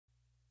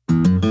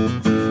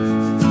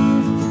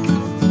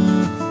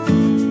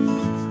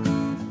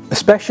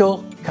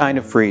Special kind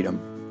of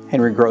freedom.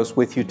 Henry Gross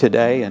with you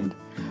today, and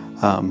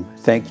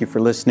thank you for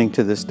listening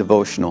to this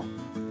devotional.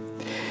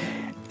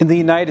 In the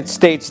United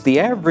States, the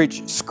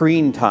average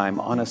screen time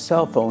on a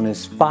cell phone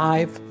is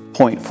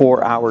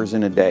 5.4 hours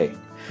in a day.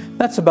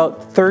 That's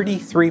about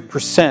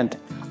 33%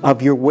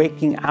 of your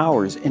waking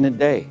hours in a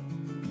day.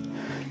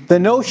 The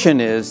notion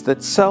is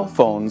that cell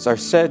phones are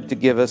said to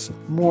give us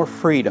more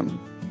freedom.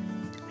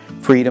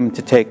 Freedom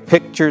to take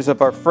pictures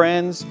of our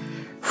friends,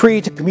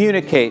 free to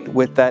communicate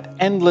with that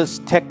endless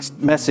text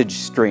message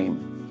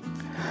stream.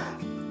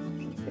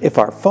 If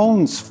our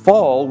phones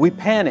fall, we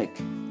panic.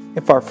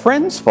 If our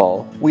friends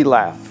fall, we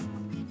laugh.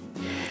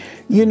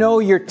 You know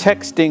you're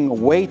texting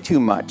way too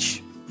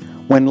much.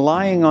 When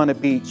lying on a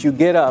beach, you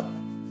get up,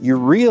 you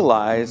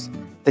realize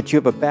that you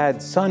have a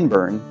bad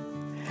sunburn,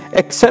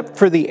 except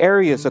for the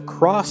areas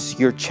across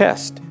your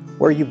chest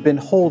where you've been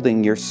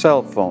holding your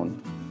cell phone.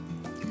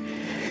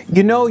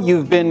 You know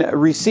you've been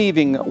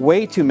receiving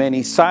way too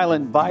many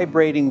silent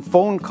vibrating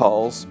phone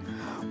calls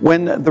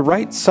when the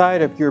right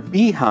side of your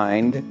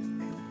behind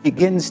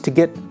begins to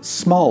get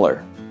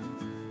smaller.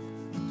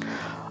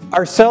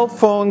 Are cell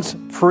phones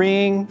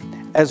freeing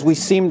as we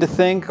seem to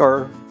think, or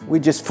are we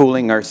just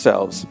fooling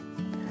ourselves?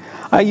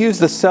 I use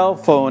the cell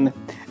phone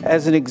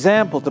as an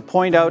example to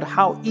point out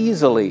how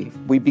easily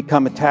we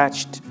become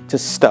attached to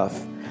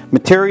stuff,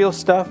 material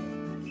stuff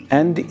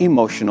and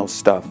emotional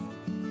stuff.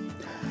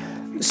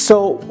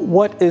 So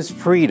what is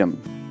freedom?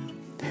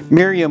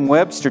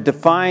 Merriam-Webster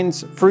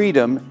defines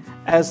freedom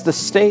as the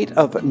state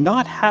of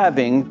not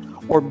having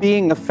or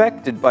being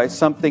affected by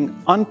something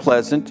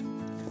unpleasant,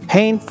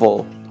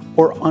 painful,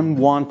 or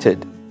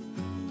unwanted.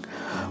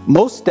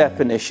 Most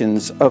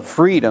definitions of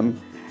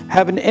freedom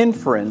have an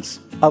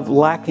inference of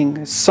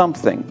lacking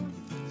something.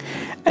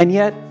 And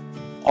yet,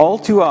 all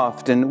too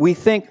often, we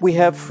think we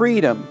have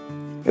freedom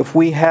if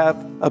we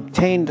have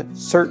obtained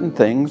certain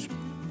things: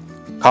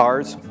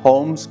 cars,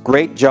 homes,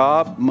 great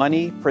job,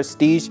 money,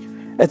 prestige,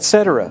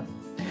 etc.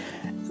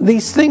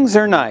 These things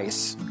are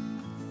nice,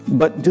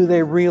 but do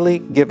they really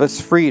give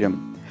us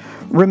freedom?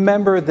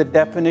 Remember, the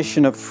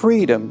definition of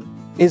freedom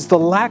is the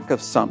lack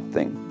of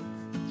something.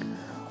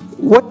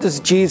 What does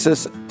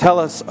Jesus tell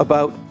us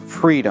about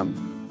freedom?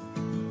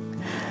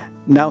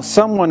 Now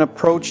someone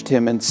approached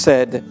him and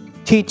said,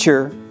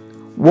 "Teacher,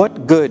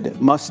 what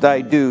good must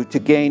I do to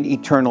gain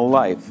eternal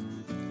life?"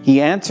 He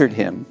answered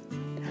him,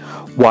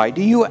 "Why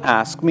do you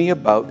ask me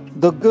about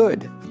the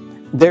good?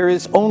 There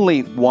is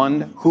only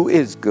one who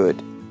is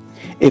good.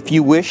 If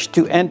you wish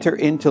to enter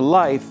into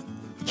life,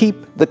 keep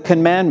the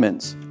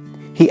commandments."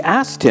 He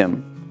asked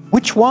him,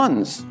 "Which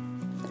ones?"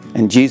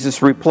 And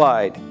Jesus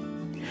replied,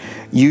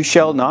 "You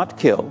shall not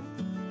kill.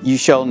 You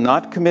shall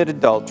not commit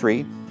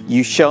adultery.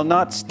 You shall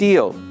not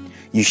steal.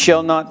 You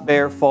shall not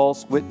bear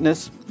false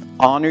witness.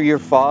 Honor your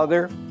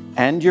father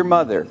and your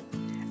mother.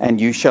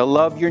 And you shall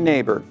love your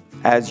neighbor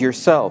as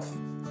yourself."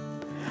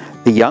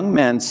 The young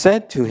man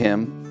said to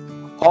him,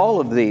 "All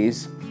of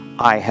these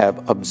I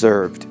have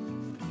observed.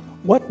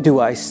 What do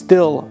I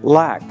still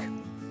lack?"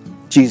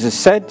 Jesus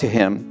said to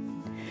him,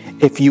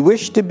 "If you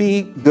wish to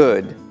be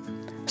good,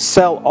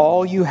 sell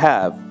all you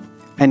have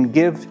and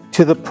give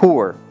to the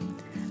poor,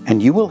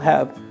 and you will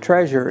have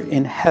treasure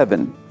in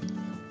heaven.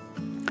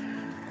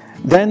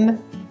 Then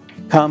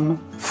come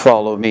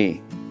follow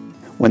me."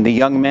 When the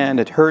young man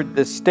had heard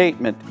this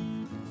statement,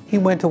 he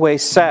went away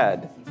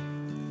sad,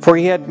 for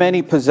he had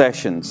many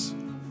possessions.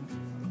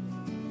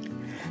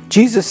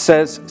 Jesus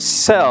says,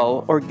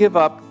 "Sell or give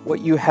up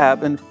what you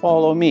have and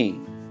follow me."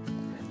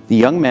 The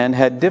young man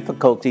had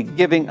difficulty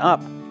giving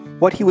up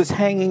what he was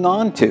hanging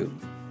on to.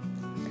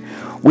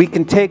 We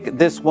can take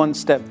this one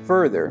step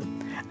further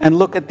and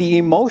look at the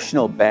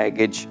emotional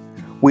baggage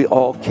we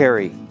all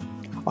carry.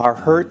 Our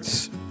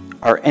hurts,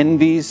 our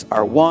envies,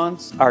 our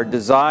wants, our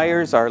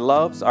desires, our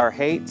loves, our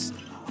hates,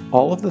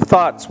 all of the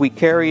thoughts we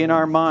carry in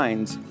our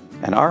minds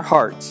and our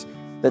hearts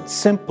that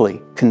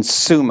simply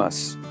consume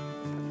us.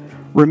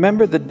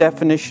 Remember the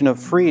definition of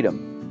freedom.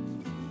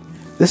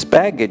 This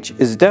baggage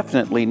is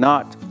definitely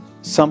not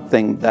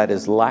something that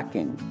is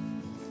lacking.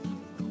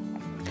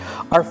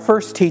 Our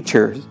first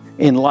teachers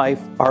in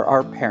life are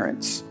our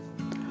parents.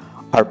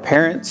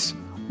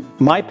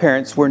 My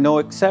parents were no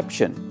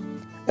exception,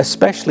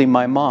 especially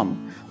my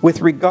mom,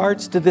 with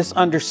regards to this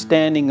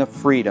understanding of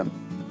freedom.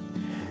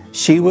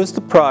 She was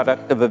the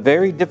product of a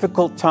very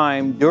difficult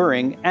time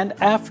during and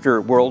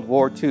after World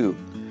War II,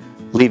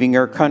 leaving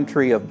her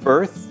country of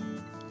birth,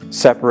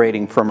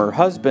 separating from her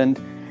husband,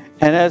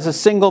 and as a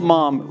single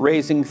mom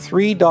raising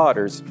 3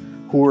 daughters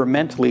who were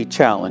mentally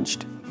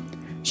challenged.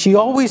 She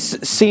always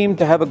seemed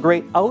to have a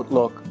great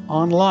outlook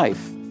on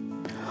life.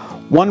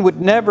 One would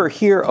never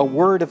hear a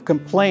word of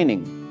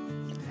complaining.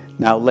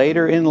 Now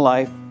later in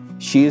life,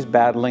 she is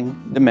battling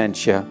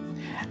dementia,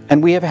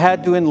 and we have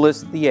had to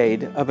enlist the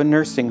aid of a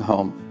nursing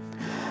home.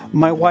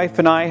 My wife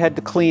and I had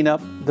to clean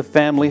up the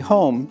family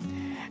home,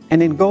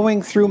 and in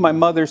going through my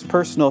mother's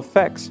personal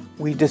effects,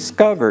 we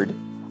discovered,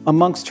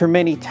 amongst her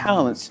many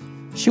talents,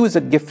 she was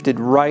a gifted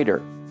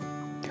writer.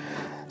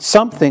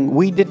 Something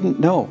we didn't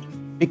know.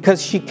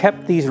 because she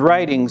kept these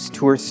writings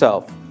to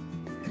herself.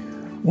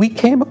 We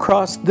came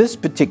across this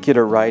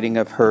particular writing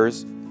of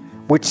hers,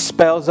 which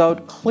spells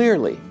out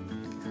clearly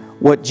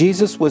what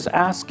Jesus was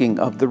asking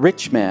of the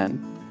rich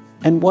man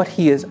and what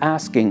he is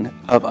asking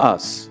of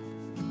us.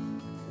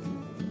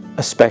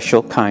 A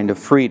special kind of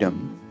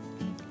freedom.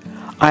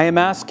 I am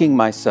asking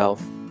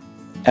myself,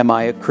 am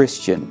I a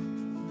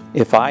Christian?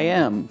 If I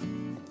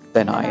am,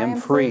 then I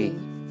am free.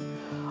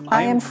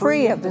 I am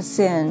free of the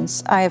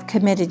sins I have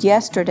committed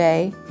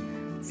yesterday,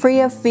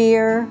 free of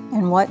fear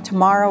and what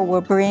tomorrow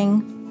will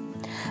bring.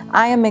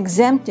 I am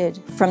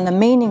exempted from the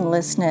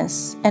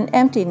meaninglessness and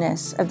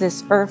emptiness of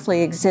this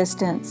earthly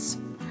existence.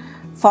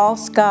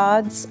 False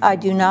gods I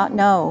do not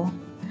know.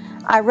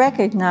 I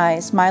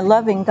recognize my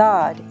loving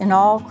God in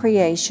all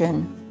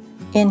creation.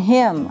 In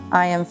Him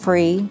I am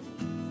free.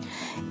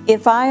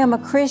 If I am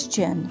a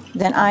Christian,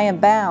 then I am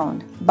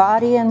bound,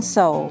 body and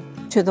soul,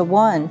 to the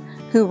one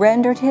who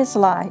rendered His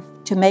life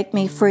to make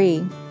me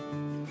free.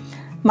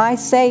 My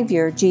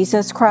Savior,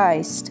 Jesus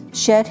Christ,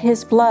 shed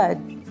His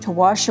blood to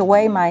wash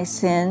away my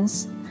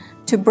sins,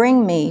 to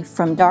bring me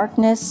from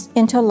darkness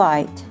into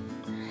light.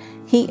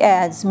 He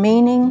adds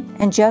meaning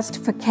and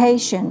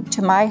justification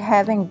to my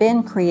having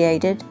been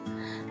created,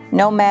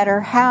 no matter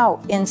how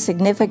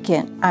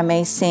insignificant I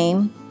may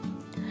seem.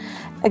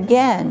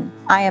 Again,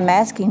 I am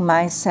asking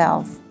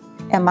myself,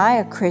 am I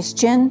a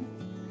Christian?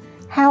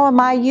 How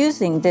am I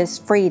using this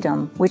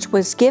freedom which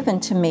was given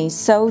to me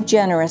so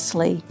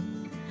generously?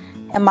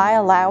 Am I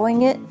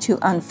allowing it to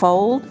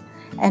unfold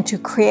and to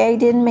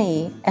create in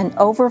me an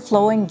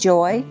overflowing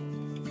joy?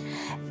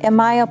 Am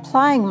I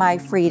applying my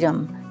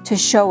freedom to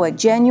show a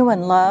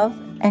genuine love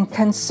and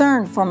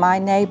concern for my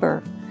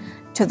neighbor,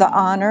 to the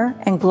honor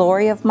and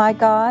glory of my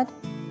God?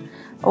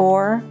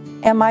 Or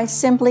am I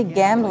simply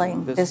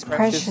gambling this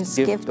precious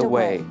gift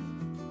away?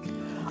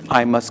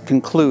 I must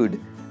conclude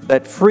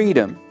that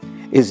freedom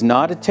is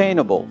not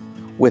attainable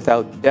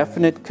without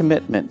definite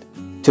commitment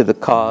to the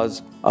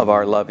cause of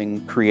our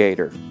loving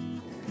Creator.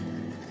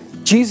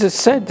 Jesus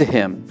said to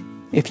him,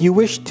 "If you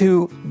wish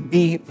to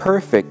be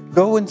perfect,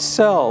 go and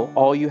sell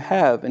all you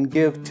have and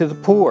give to the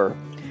poor,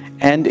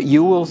 and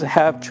you will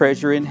have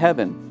treasure in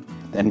heaven.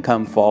 Then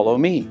come follow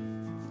me."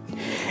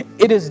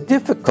 It is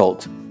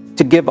difficult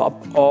to give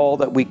up all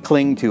that we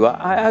cling to.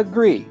 I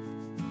agree.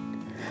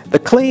 The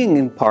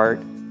clinging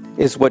part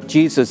is what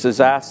Jesus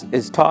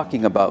is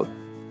talking about.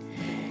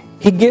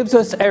 He gives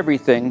us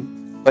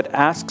everything, but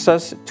asks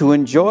us to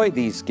enjoy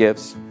these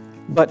gifts,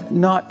 but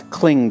not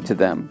cling to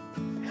them.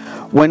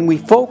 When we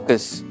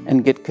focus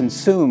and get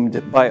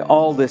consumed by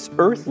all this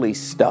earthly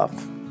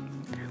stuff,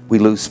 we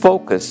lose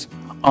focus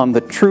on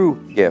the true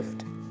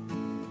gift,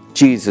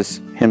 Jesus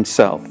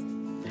Himself.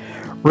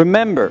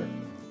 Remember,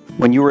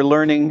 when you were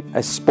learning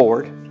a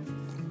sport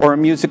or a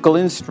musical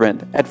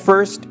instrument, at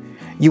first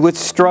you would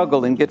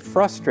struggle and get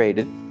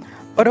frustrated,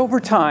 but over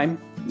time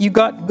you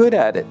got good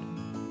at it.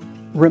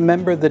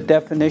 Remember, the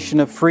definition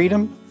of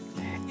freedom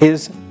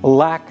is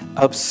lack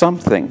of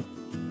something.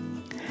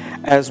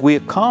 As we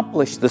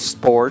accomplished the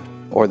sport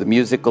or the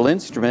musical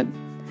instrument,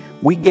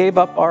 we gave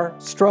up our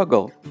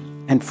struggle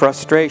and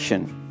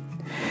frustration.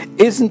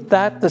 Isn't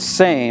that the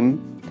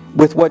same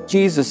with what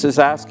Jesus is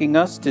asking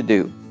us to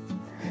do?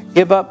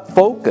 Give up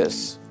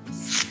focus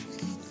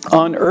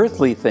on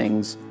earthly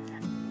things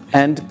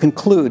and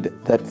conclude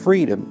that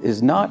freedom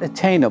is not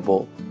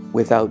attainable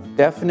without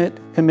definite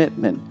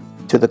commitment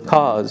to the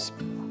cause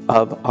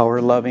of our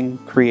loving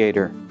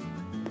Creator.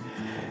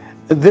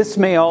 This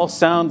may all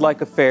sound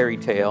like a fairy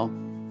tale,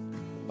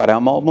 but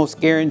I'm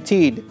almost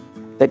guaranteed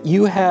that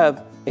you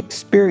have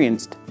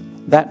experienced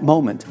that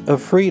moment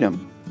of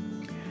freedom.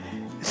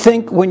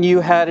 Think when you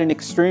had an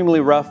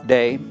extremely rough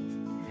day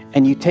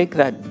and you take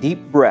that deep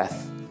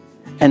breath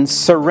and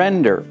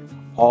surrender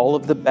all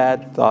of the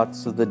bad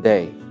thoughts of the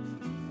day.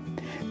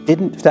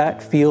 Didn't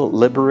that feel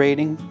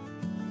liberating?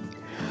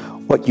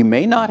 What you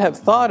may not have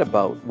thought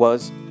about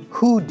was,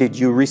 who did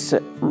you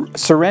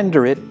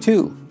surrender it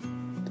to?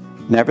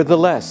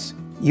 Nevertheless,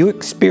 you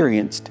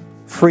experienced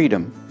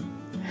freedom.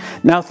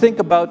 Now think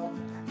about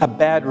a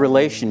bad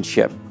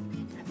relationship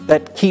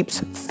that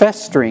keeps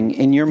festering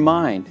in your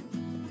mind.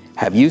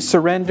 Have you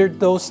surrendered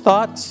those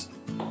thoughts?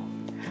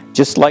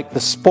 Just like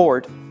the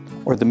sport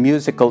or the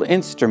musical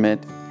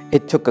instrument,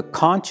 it took a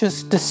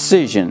conscious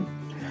decision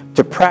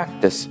to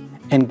practice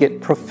and get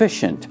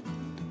proficient.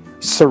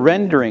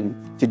 Surrendering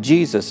to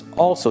Jesus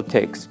also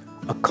takes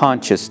a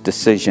conscious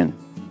decision.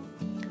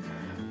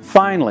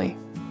 Finally,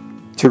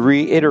 to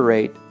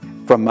reiterate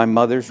from my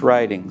mother's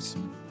writings,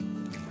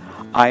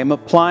 I am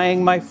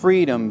applying my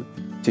freedom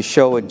to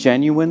show a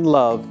genuine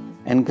love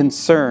and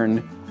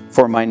concern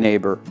for my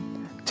neighbor,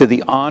 to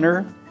the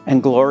honor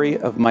and glory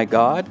of my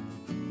God?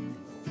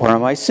 Or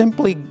am I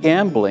simply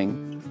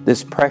gambling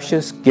this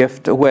precious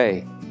gift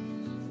away?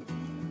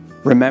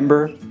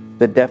 Remember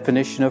the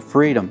definition of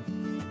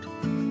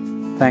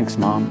freedom. Thanks,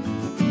 Mom.